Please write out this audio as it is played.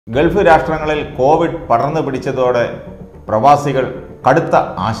Gulf രാഷ്ട്രങ്ങളിൽ Covid പടർന്നു പിടിച്ചതോടെ പ്രവാസികൾ കടുത്ത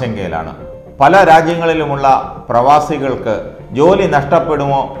ആശങ്കയിലാണ്. പല രാജ്യങ്ങളിലുമുള്ള പ്രവാസികൾക്ക് ജോലി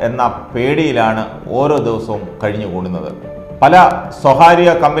നഷ്ടപ്പെടുമോ എന്ന പേടിയിലാണ് ഓരോ ദിവസവും കഴിഞ്ഞുകൂടുന്നത്. പല സ്വകാര്യ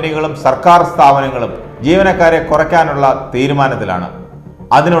കമ്പനികളും സർക്കാർ സ്ഥാപനങ്ങളും ജീവനക്കാരെ കുറയ്ക്കാനുള്ള തീരുമാനത്തിലാണ്.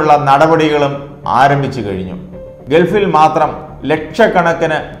 അതിനുള്ള നടപടികളും ആരംഭിച്ചു കഴിഞ്ഞു. ഗൾഫിൽ മാത്രം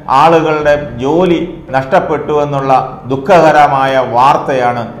ലക്ഷക്കണക്കിന് ആളുകളുടെ ജോലി നഷ്ടപ്പെട്ടു എന്നുള്ള ദുഃഖകരമായ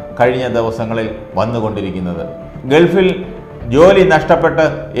വാർത്തയാണ് കഴിഞ്ഞ ദിവസങ്ങളിൽ വന്നുകൊണ്ടിരിക്കുന്നത്. ഗൾഫിൽ ജോലി നഷ്ടപ്പെട്ട്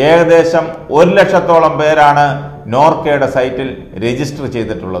ഏകദേശം 1 ലക്ഷത്തോളം പേരാണ് നോർക്കയുടെ സൈറ്റിൽ രജിസ്റ്റർ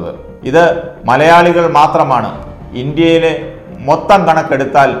ചെയ്തിട്ടുള്ളത്. ഇത് മലയാളികൾ മാത്രമാണ്. ഇന്ത്യയിലെ മൊത്തം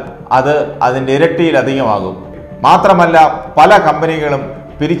കണക്കെടുത്താൽ അത് അതിൻ്റെ ഇരട്ടിയിലധികമാകും. മാത്രമല്ല, പല കമ്പനികളും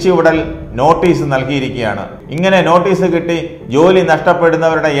പിരിച്ചുവിടൽ നോട്ടീസ് നൽകിയിരിക്കുകയാണ്. ഇങ്ങനെ നോട്ടീസ് കിട്ടി ജോലി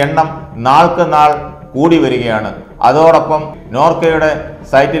നഷ്ടപ്പെടുന്നവരുടെ എണ്ണം നാൾക്ക് നാൾ കൂടി വരികയാണ്. അതോടൊപ്പം നോർക്കയുടെ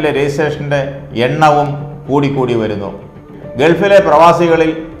സൈറ്റിലെ രജിസ്ട്രേഷൻ്റെ എണ്ണവും കൂടി വരുന്നു. ഗൾഫിലെ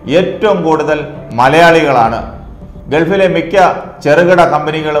പ്രവാസികളിൽ ഏറ്റവും കൂടുതൽ മലയാളികളാണ്. ഗൾഫിലെ മിക്ക ചെറുകിട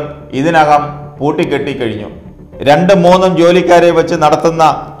കമ്പനികളും ഇതിനകം പൂട്ടിക്കെട്ടിക്കഴിഞ്ഞു. 2-3 ജോലിക്കാരെ വെച്ച് നടത്തുന്ന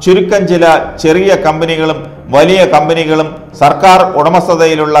ചുരുക്കം ചില ചെറിയ കമ്പനികളും വലിയ കമ്പനികളും സർക്കാർ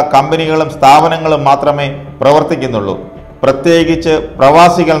ഉടമസ്ഥതയിലുള്ള കമ്പനികളും സ്ഥാപനങ്ങളും മാത്രമേ പ്രവർത്തിക്കുന്നുള്ളൂ. പ്രത്യേകിച്ച്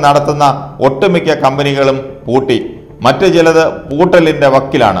പ്രവാസികൾ നടത്തുന്ന ഒട്ടുമിക്ക കമ്പനികളും പൂട്ടി. മറ്റു ചിലത് പൂട്ടലിൻ്റെ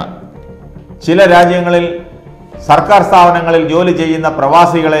വക്കിലാണ്. ചില രാജ്യങ്ങളിൽ സർക്കാർ സ്ഥാപനങ്ങളിൽ ജോലി ചെയ്യുന്ന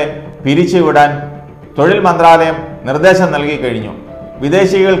പ്രവാസികളെ പിരിച്ചുവിടാൻ തൊഴിൽ മന്ത്രാലയം നിർദ്ദേശം നൽകി കഴിഞ്ഞു.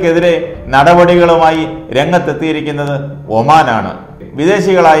 വിദേശികൾക്കെതിരെ നടപടികളുമായി രംഗത്തെത്തിയിരിക്കുന്നത് ഒമാനാണ്.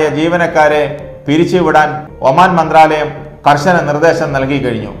 വിദേശികളായ ജീവനക്കാരെ പിരിച്ചുവിടാൻ ഒമാൻ മന്ത്രാലയം കർശന നിർദ്ദേശം നൽകി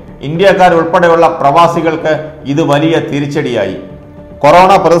കഴിഞ്ഞു. ഇന്ത്യക്കാരുൾപ്പെടെയുള്ള പ്രവാസികൾക്ക് ഇത് വലിയ തിരിച്ചടിയായി.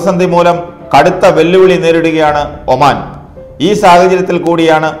 കൊറോണ പ്രതിസന്ധി മൂലം കടുത്ത വെല്ലുവിളി നേരിടുകയാണ് ഒമാൻ. ഈ സാഹചര്യത്തിൽ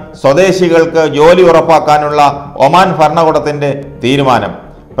കൂടിയാണ് സ്വദേശികൾക്ക് ജോലി ഉറപ്പാക്കാനുള്ള ഒമാൻ ഭരണകൂടത്തിന്റെ തീരുമാനം.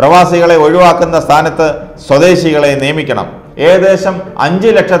 പ്രവാസികളെ ഒഴിവാക്കുന്ന സ്ഥാനത്ത് സ്വദേശികളെ നിയമിക്കണം. ഏകദേശം 5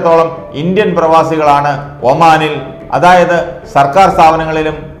 ലക്ഷത്തോളം ഇന്ത്യൻ പ്രവാസികളാണ് ഒമാനിൽ, അതായത് സർക്കാർ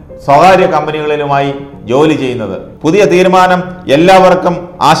സ്ഥാപനങ്ങളിലും സ്വകാര്യ കമ്പനികളിലുമായി ജോലി ചെയ്യുന്നത്. പുതിയ തീരുമാനം എല്ലാവർക്കും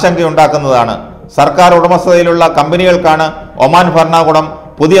ആശങ്കയുണ്ടാക്കുന്നതാണ്. സർക്കാർ ഉടമസ്ഥതയിലുള്ള കമ്പനികൾക്കാണ് ഒമാൻ ഭരണകൂടം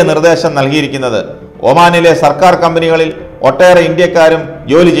പുതിയ നിർദ്ദേശം നൽകിയിരിക്കുന്നത്. ഒമാനിലെ സർക്കാർ കമ്പനികളിൽ ഒട്ടേറെ ഇന്ത്യക്കാരും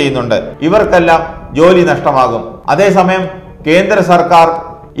ജോലി ചെയ്യുന്നുണ്ട്. ഇവർക്കെല്ലാം ജോലി നഷ്ടമാകും. അതേസമയം കേന്ദ്ര സർക്കാർ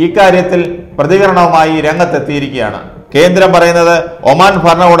ഇക്കാര്യത്തിൽ പ്രതികരണവുമായി രംഗത്തെത്തിയിരിക്കുകയാണ്. കേന്ദ്രം പറയുന്നത് ഒമാൻ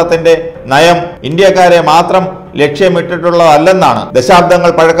ഭരണകൂടത്തിന്റെ നയം ഇന്ത്യക്കാരെ മാത്രം ലക്ഷ്യമിട്ടിട്ടുള്ളതല്ലെന്നാണ്.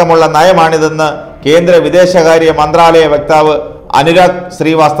 ദശാബ്ദങ്ങൾ പഴക്കമുള്ള നയമാണിതെന്ന് കേന്ദ്ര വിദേശകാര്യ മന്ത്രാലയ വക്താവ് അനുരാഗ്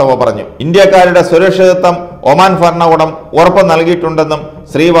ശ്രീവാസ്തവ പറഞ്ഞു. ഇന്ത്യക്കാരുടെ സുരക്ഷിതത്വം ഒമാൻ ഭരണകൂടം ഉറപ്പ് നൽകിയിട്ടുണ്ടെന്നും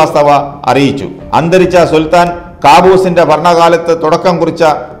ശ്രീവാസ്തവ അറിയിച്ചു. അന്തരിച്ച സുൽത്താൻ കാബൂസിന്റെ ഭരണകാലത്ത് തുടക്കം കുറിച്ച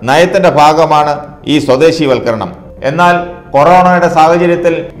നയത്തിന്റെ ഭാഗമാണ് ഈ സ്വദേശീവൽക്കരണം. എന്നാൽ കൊറോണയുടെ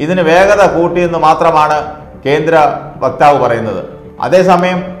സാഹചര്യത്തിൽ ഇതിന് വേഗത കൂട്ടിയെന്ന് മാത്രമാണ് കേന്ദ്ര വക്താവ് പറയുന്നത്.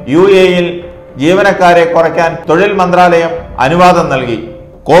 അതേസമയം UAE-യിൽ ജീവനക്കാരെ കുറയ്ക്കാൻ തൊഴിൽ മന്ത്രാലയം അനുവാദം നൽകി.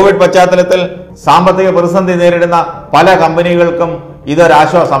 കോവിഡ് പശ്ചാത്തലത്തിൽ സാമ്പത്തിക പ്രതിസന്ധി നേരിടുന്ന പല കമ്പനികൾക്കും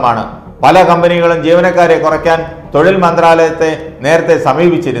ഇതൊരാശ്വാസമാണ്. പല കമ്പനികളും ജീവനക്കാരെ കുറയ്ക്കാൻ തൊഴിൽ മന്ത്രാലയത്തെ നേരത്തെ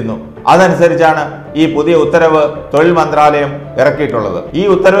സമീപിച്ചിരുന്നു. അതനുസരിച്ചാണ് ഈ പുതിയ ഉത്തരവ് തൊഴിൽ മന്ത്രാലയം ഇറക്കിയിട്ടുള്ളത്. ഈ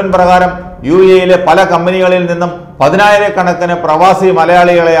ഉത്തരവിൻ പ്രകാരം UAE-യിലെ പല കമ്പനികളിൽ നിന്നും 10,000 കണക്കിന് പ്രവാസി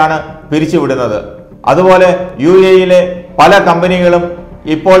മലയാളികളെയാണ് പിരിച്ചുവിടുന്നത്. അതുപോലെ UAE-യിലെ പല കമ്പനികളും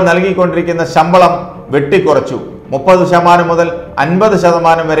ഇപ്പോൾ നൽകിക്കൊണ്ടിരിക്കുന്ന ശമ്പളം വെട്ടിക്കുറച്ചു. 30% മുതൽ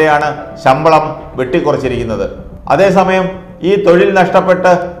 50% വരെയാണ് ശമ്പളം വെട്ടിക്കുറച്ചിരിക്കുന്നത്. അതേസമയം ഈ തൊഴിൽ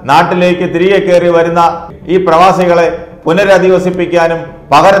നഷ്ടപ്പെട്ട് നാട്ടിലേക്ക് തിരികെ കയറി വരുന്ന ഈ പ്രവാസികളെ പുനരധിവസിപ്പിക്കാനും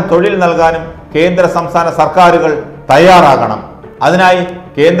പകരം തൊഴിൽ നൽകാനും കേന്ദ്ര സംസ്ഥാന സർക്കാരുകൾ തയ്യാറാകണം. അതിനായി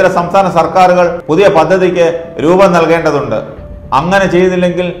കേന്ദ്ര സംസ്ഥാന സർക്കാരുകൾ പുതിയ പദ്ധതിക്ക് രൂപം നൽകേണ്ടതുണ്ട്. അങ്ങനെ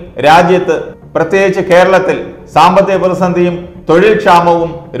ചെയ്തില്ലെങ്കിൽ രാജ്യത്ത്, പ്രത്യേകിച്ച് കേരളത്തിൽ, സാമ്പത്തിക പ്രതിസന്ധിയും തൊഴിൽ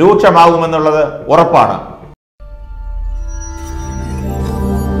ക്ഷാമവും രൂക്ഷമാകുമെന്നുള്ളത് ഉറപ്പാണ്.